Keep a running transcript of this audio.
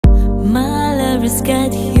lover's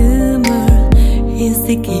got humor. He's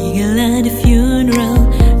the giggle at the funeral,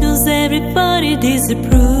 knows everybody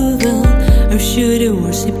disapproval. Or should I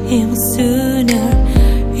worship him sooner?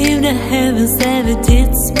 If the heavens ever did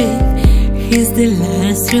speak, he's the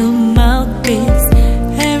last real mouthpiece.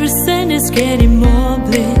 Every sentence getting more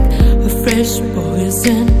bleak, a fresh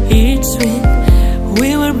poison each week.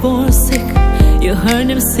 We were born sick, you heard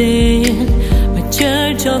him saying, my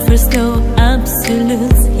church offers no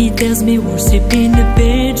absolutes. He tells me worship in the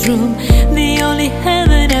bedroom, the only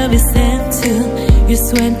heaven I'll be sent to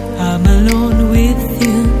is when I'm alone with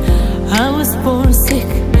you. I was born sick,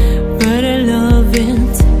 but I love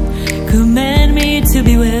it. Command me to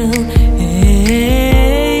be well.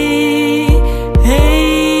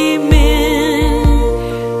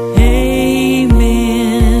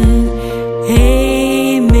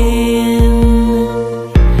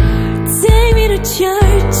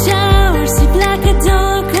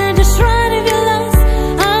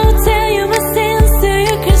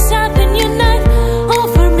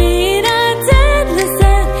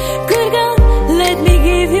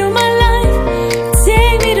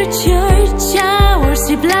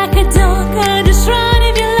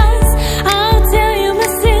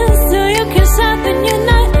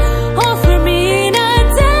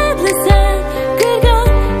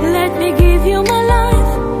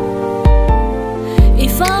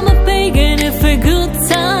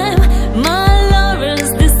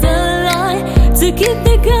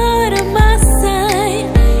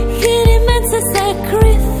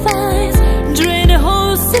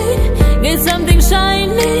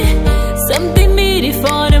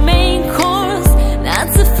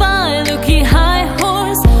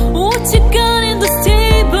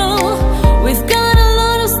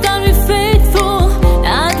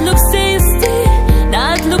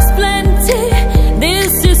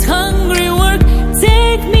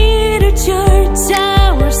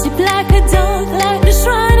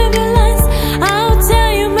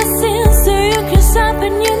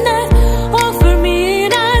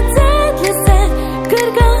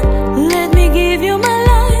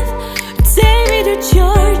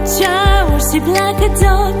 Like a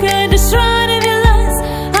dog at the shrine of your lies,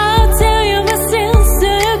 I'll tell you my sins so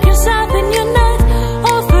you can sharpen your knife.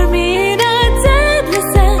 Offer me that deadly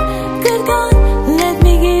sin. Good God, let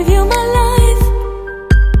me give you my life.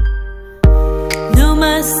 No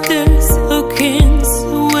masters or kings,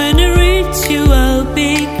 when I reach you I'll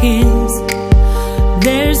be kings.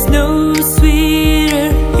 There's no sweeter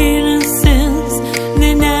innocence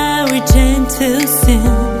than our gentle sin.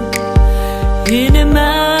 In a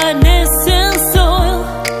madness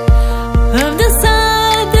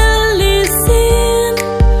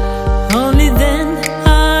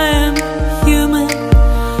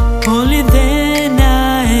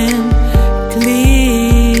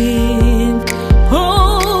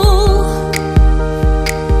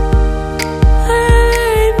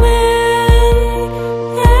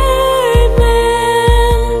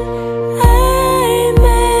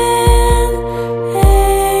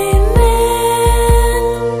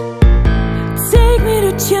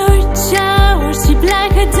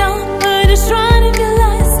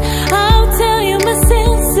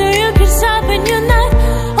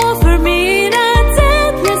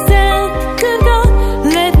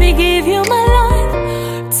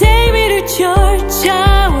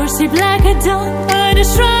like a dog at the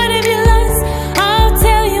shrine of your lies. I'll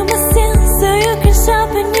tell you my sins so you can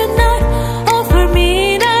sharpen your knife. Offer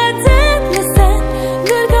me that deadly sin.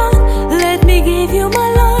 Good God, let me give you my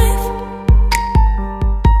life.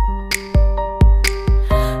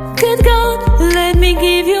 Good God, let me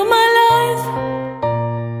give you my life.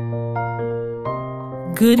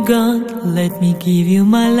 Good God, let me give you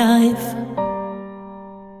my life.